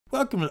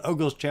Welcome to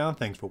Ogle's channel.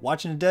 Thanks for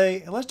watching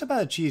today, and let's talk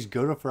about a cheese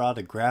Godefroy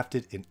the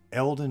Grafted in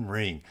Elden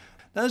Ring.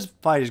 Now this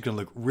fight is going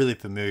to look really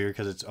familiar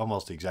because it's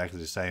almost exactly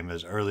the same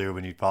as earlier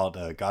when you fought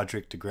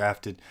Godefroy the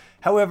Grafted.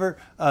 However,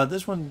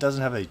 this one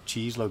doesn't have a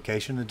cheese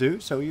location to do,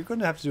 so you're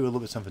going to have to do a little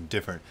bit something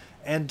different.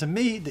 And to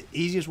me, the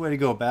easiest way to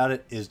go about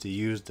it is to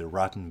use the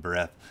Rotten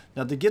Breath.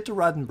 Now to get the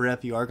Rotten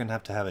Breath, you are going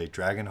to have a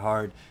Dragon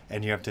Heart,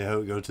 and you have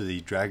to go to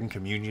the Dragon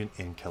Communion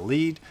in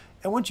Khalid.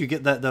 And once you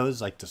get that, though,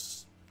 it's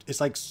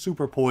like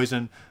super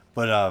poison,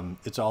 but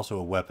it's also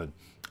a weapon.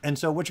 And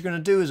so what you're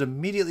going to do is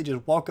immediately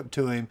just walk up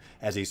to him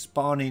as he's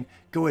spawning,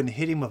 go ahead and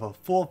hit him with a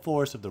full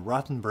force of the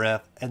Rotten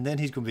Breath, and then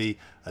he's going to be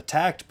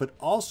attacked but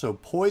also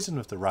poisoned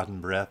with the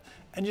Rotten Breath,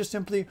 and just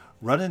simply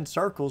run in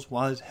circles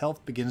while his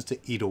health begins to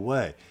eat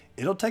away.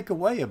 It'll take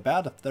away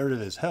about 1/3 of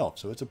his health,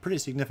 so it's a pretty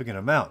significant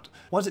amount.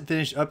 Once it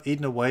finishes up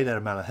eating away that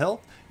amount of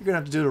health, you're going to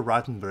have to do the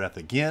Rotten Breath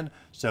again.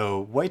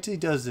 So wait till he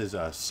does his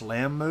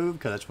slam move,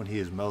 because that's when he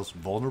is most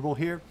vulnerable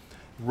here.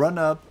 Run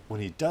up.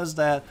 When he does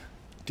that,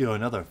 do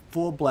another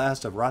full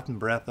blast of Rotten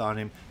Breath on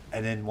him,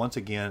 and then once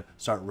again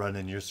start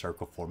running your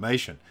circle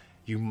formation.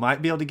 You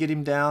might be able to get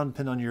him down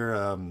depending on your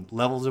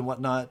levels and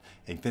whatnot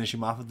and finish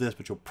him off with this,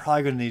 but you're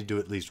probably going to need to do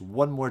at least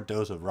one more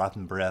dose of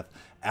Rotten Breath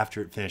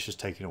after it finishes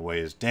taking away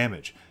his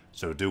damage.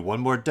 So do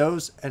one more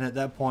dose, and at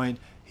that point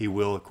he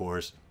will of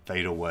course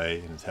fade away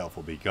and his health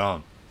will be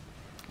gone.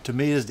 To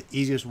me, it is the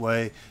easiest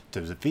way to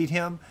defeat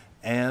him,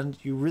 and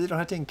you really don't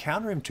have to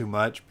encounter him too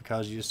much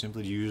because you just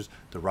simply use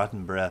the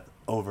Rotten Breath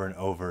over and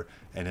over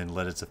and then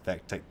let its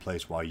effect take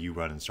place while you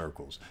run in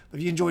circles.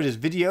 If you enjoyed this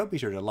video, be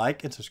sure to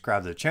like and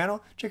subscribe to the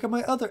channel. Check out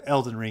my other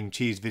Elden Ring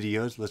cheese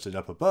videos listed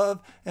up above.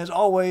 And as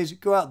always,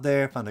 go out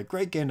there, find a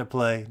great game to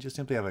play, and just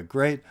simply have a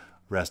great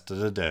rest of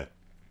the day.